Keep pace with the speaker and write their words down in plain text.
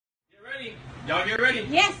Y'all get ready?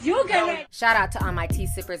 Yes, you get ready. Shout out to all my tea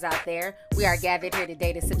sippers out there. We are gathered here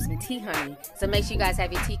today to sip some tea, honey. So make sure you guys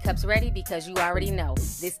have your teacups ready because you already know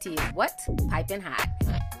this tea is what? Piping hot.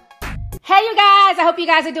 Hey, you guys. I hope you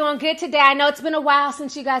guys are doing good today. I know it's been a while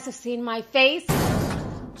since you guys have seen my face.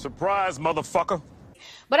 Surprise, motherfucker.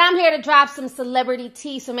 But I'm here to drop some celebrity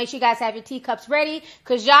tea. So make sure you guys have your teacups ready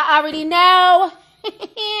because y'all already know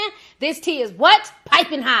this tea is what?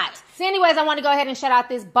 Piping hot. So anyways, I want to go ahead and shout out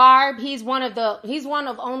this Barb. He's one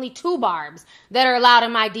of only 2 Barbs that are allowed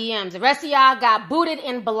in my DMs. The rest of y'all got booted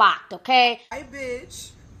and blocked, okay? Hey,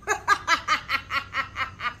 bitch.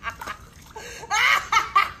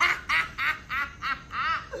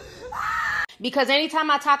 Because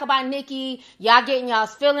anytime I talk about Nicki, y'all getting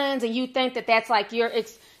y'all's feelings and you think that that's like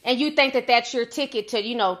that's your ticket to,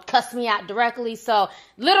 you know, cuss me out directly. So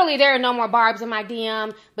literally there are no more Barbs in my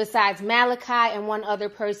DM besides Malachi and one other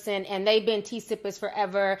person. And they've been tea sippers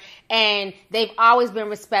forever. And they've always been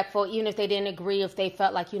respectful, even if they didn't agree, if they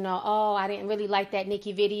felt like, you know, oh, I didn't really like that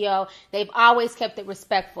Nicki video. They've always kept it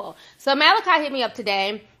respectful. So Malachi hit me up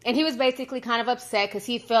today. And he was basically kind of upset because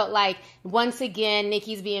he felt like, once again,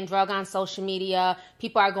 Nicki's being drugged on social media.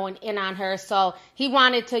 People are going in on her. So he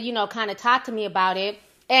wanted to, you know, kind of talk to me about it.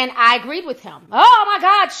 And I agreed with him. Oh my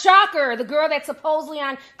God, shocker. The girl that's supposedly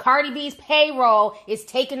on Cardi B's payroll is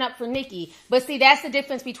taken up for Nicki. But see, that's the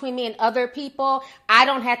difference between me and other people. I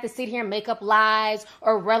don't have to sit here and make up lies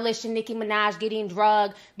or relish in Nicki Minaj getting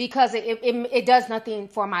drugged because it does nothing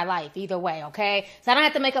for my life either way, okay? So I don't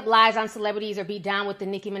have to make up lies on celebrities or be down with the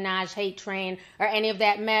Nicki Minaj hate train or any of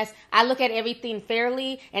that mess. I look at everything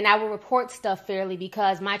fairly and I will report stuff fairly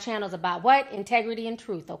because my channel is about what? Integrity and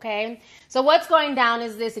truth, okay? So what's going down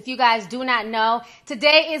is this. If you guys do not know,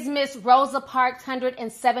 today is Miss Rosa Parks'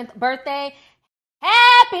 107th birthday.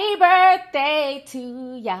 Happy birthday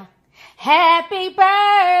to ya. Happy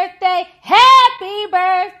birthday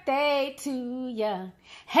to ya.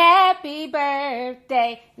 Happy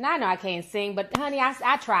birthday. Now I know I can't sing, but honey,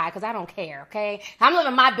 I try because I don't care, okay? I'm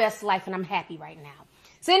living my best life and I'm happy right now.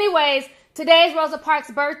 So anyways, today is Rosa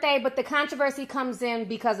Parks' birthday, but the controversy comes in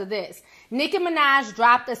because of this. Nicki Minaj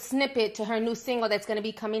dropped a snippet to her new single that's going to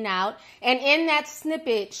be coming out. And in that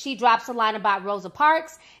snippet, she drops a line about Rosa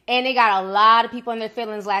Parks. And it got a lot of people in their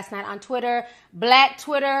feelings last night on Twitter. Black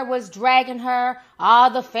Twitter was dragging her. All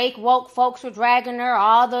the fake woke folks were dragging her.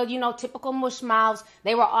 All the, you know, typical mush mouths.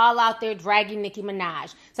 They were all out there dragging Nicki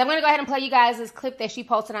Minaj. So I'm going to go ahead and play you guys this clip that she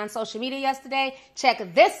posted on social media yesterday. Check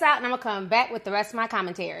this out and I'm going to come back with the rest of my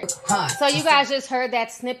commentary. So you guys just heard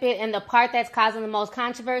that snippet and the part that's causing the most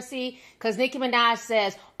controversy. Because Nicki Minaj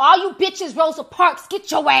says, all you bitches, Rosa Parks,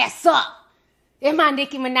 get your ass up. In my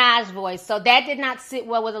Nicki Minaj voice. So that did not sit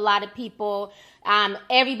well with a lot of people.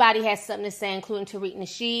 Everybody has something to say, including Tariq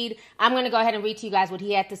Nasheed. I'm going to go ahead and read to you guys what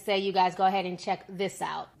he had to say. You guys go ahead and check this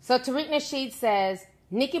out. So Tariq Nasheed says,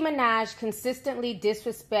 Nicki Minaj consistently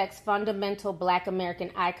disrespects fundamental Black American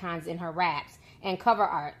icons in her raps and cover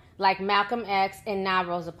art, like Malcolm X and now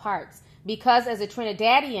Rosa Parks. Because as a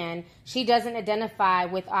Trinidadian, she doesn't identify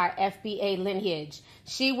with our FBA lineage.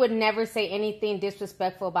 She would never say anything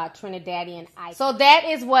disrespectful about Trinidadian icons. So that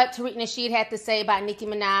is what Tariq Nasheed had to say about Nicki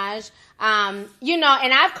Minaj. You know,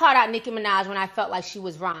 and I've called out Nicki Minaj when I felt like she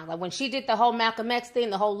was wrong. Like when she did the whole Malcolm X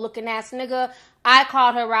thing, the whole looking ass nigga, I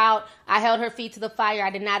called her out. I held her feet to the fire. I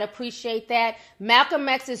did not appreciate that. Malcolm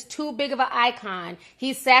X is too big of an icon.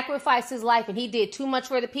 He sacrificed his life and he did too much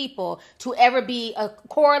for the people to ever be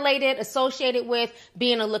correlated, associated with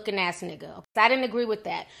being a looking ass nigga. I didn't agree with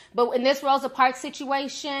that. But in this Rosa Parks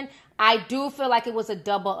situation, I do feel like it was a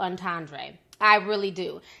double entendre. I really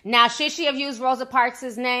do. Now, should she have used Rosa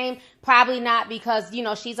Parks' name? Probably not because, you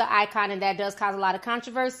know, she's an icon and that does cause a lot of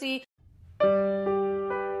controversy.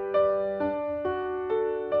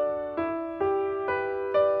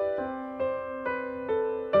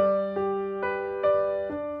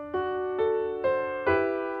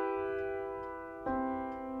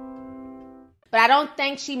 But I don't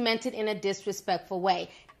think she meant it in a disrespectful way.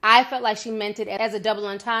 I felt like she meant it as a double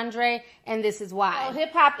entendre, and this is why. So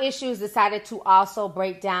Hip Hop Issues decided to also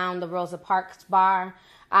break down the Rosa Parks bar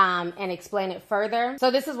and explain it further. So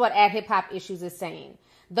this is what Hip Hop Issues is saying.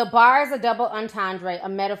 The bar is a double entendre, a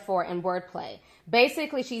metaphor, and wordplay.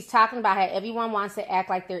 Basically, she's talking about how everyone wants to act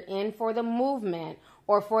like they're in for the movement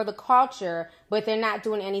or for the culture, but they're not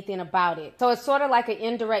doing anything about it. So it's sort of like an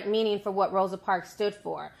indirect meaning for what Rosa Parks stood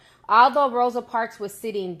for. Although Rosa Parks was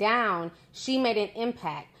sitting down, she made an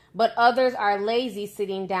impact. But others are lazy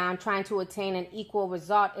sitting down trying to attain an equal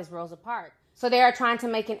result as Rosa Parks. So they are trying to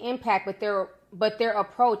make an impact, but their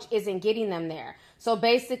approach isn't getting them there. So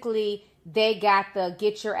basically, they got the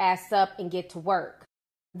get your ass up and get to work.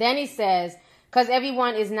 Then he says, because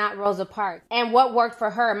everyone is not Rosa Parks. And what worked for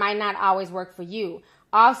her might not always work for you.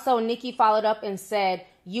 Also, Nicki followed up and said,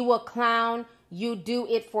 "You a clown, you do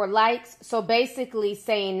it for likes." So basically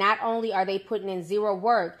saying not only are they putting in zero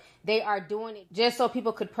work, they are doing it just so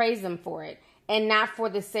people could praise them for it and not for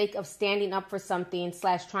the sake of standing up for something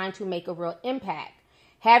 / trying to make a real impact.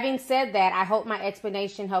 Having said that, I hope my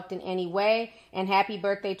explanation helped in any way, and happy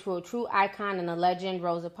birthday to a true icon and a legend,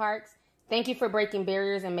 Rosa Parks. Thank you for breaking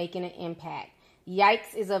barriers and making an impact.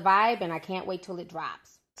 Yikes is a vibe, and I can't wait till it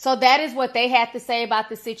drops. So that is what they had to say about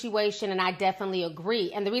the situation, and I definitely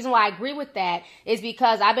agree. And the reason why I agree with that is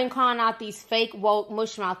because I've been calling out these fake woke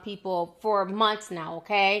mushmouth people for months now,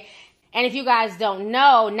 okay? And if you guys don't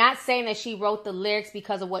know, not saying that she wrote the lyrics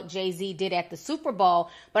because of what Jay-Z did at the Super Bowl,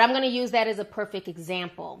 but I'm going to use that as a perfect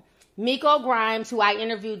example. Miko Grimes, who I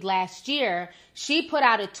interviewed last year, she put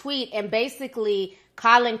out a tweet, and basically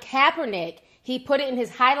Colin Kaepernick, he put it in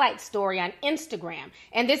his highlight story on Instagram.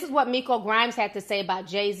 And this is what Miko Grimes had to say about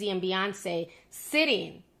Jay-Z and Beyonce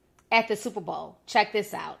sitting at the Super Bowl. Check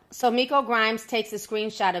this out. So Miko Grimes takes a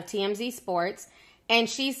screenshot of TMZ Sports, and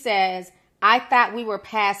she says, "I thought we were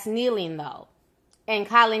past kneeling though." And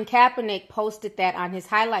Colin Kaepernick posted that on his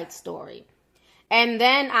highlight story. And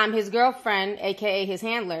then his girlfriend, aka his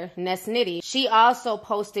handler, Ness Nitty, she also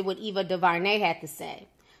posted what Eva DuVernay had to say.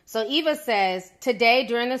 So Eva says, "Today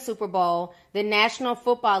during the Super Bowl, the National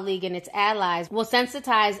Football League and its allies will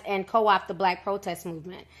sensitize and co-opt the black protest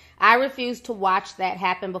movement. I refuse to watch that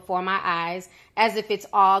happen before my eyes as if it's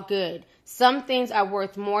all good. Some things are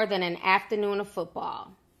worth more than an afternoon of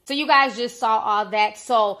football." So you guys just saw all that.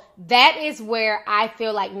 So that is where I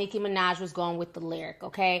feel like Nicki Minaj was going with the lyric,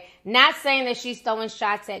 okay? Not saying that she's throwing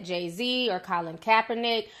shots at Jay-Z or Colin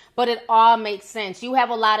Kaepernick, but it all makes sense. You have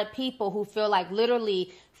a lot of people who feel like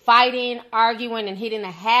literally fighting, arguing, and hitting a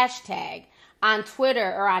hashtag on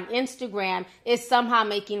Twitter or on Instagram is somehow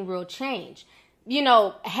making real change. You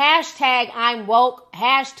know, hashtag I'm woke,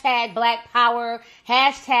 hashtag Black Power,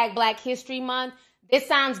 hashtag Black History Month. It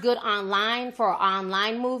sounds good online for an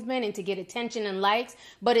online movement and to get attention and likes,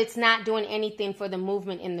 but it's not doing anything for the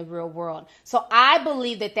movement in the real world. So I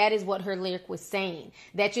believe that that is what her lyric was saying.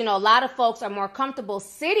 That, you know, a lot of folks are more comfortable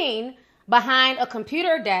sitting behind a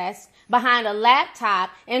computer desk, behind a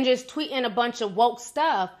laptop, and just tweeting a bunch of woke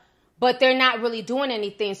stuff, but they're not really doing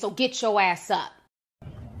anything, so get your ass up.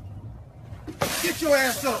 Get your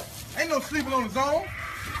ass up. Ain't no sleeping on the zone.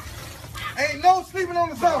 Ain't no sleeping on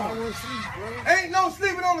the zone. Ain't no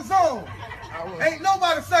sleeping on the zone. Ain't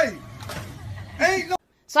nobody safe. Ain't no.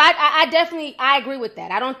 So I definitely agree with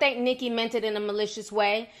that. I don't think Nicki meant it in a malicious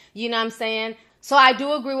way. You know what I'm saying? So I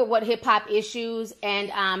do agree with what Hip Hop Issues and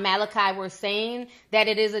Malachi were saying, that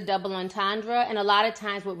it is a double entendre. And a lot of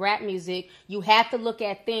times with rap music, you have to look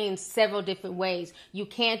at things several different ways. You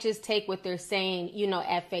can't just take what they're saying, you know,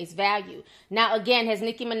 at face value. Now, again, has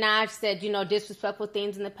Nicki Minaj said, you know, disrespectful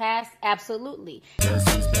things in the past? Absolutely.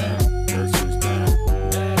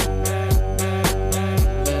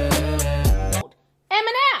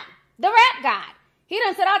 Eminem, the rap god. He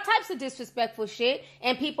done said all types of disrespectful shit,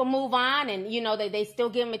 and people move on, and, you know, they still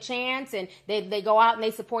give him a chance, and they go out and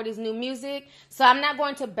they support his new music. So I'm not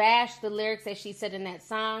going to bash the lyrics that she said in that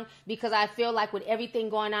song, because I feel like with everything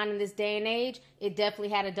going on in this day and age, it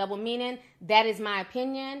definitely had a double meaning. That is my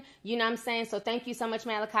opinion. You know what I'm saying? So thank you so much,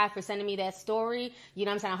 Malachi, for sending me that story. You know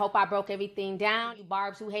what I'm saying? I hope I broke everything down. You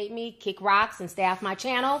barbs who hate me, kick rocks and stay off my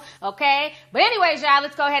channel, okay? But anyways, y'all,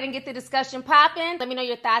 let's go ahead and get the discussion popping. Let me know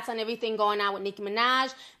your thoughts on everything going on with Nicki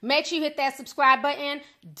Minaj. Make sure you hit that subscribe button.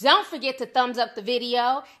 Don't forget to thumbs up the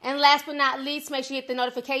video. And last but not least, make sure you hit the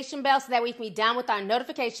notification bell so that way you can be down with our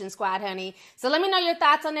notification squad, honey. So let me know your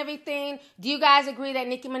thoughts on everything. Do you guys agree that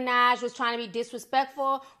Nicki Minaj was trying to be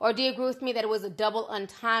disrespectful, or do you agree with me that it was a double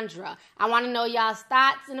entendre? I want to know y'all's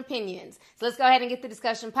thoughts and opinions. So let's go ahead and get the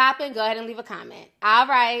discussion popping. Go ahead and leave a comment. All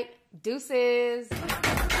right. Deuces.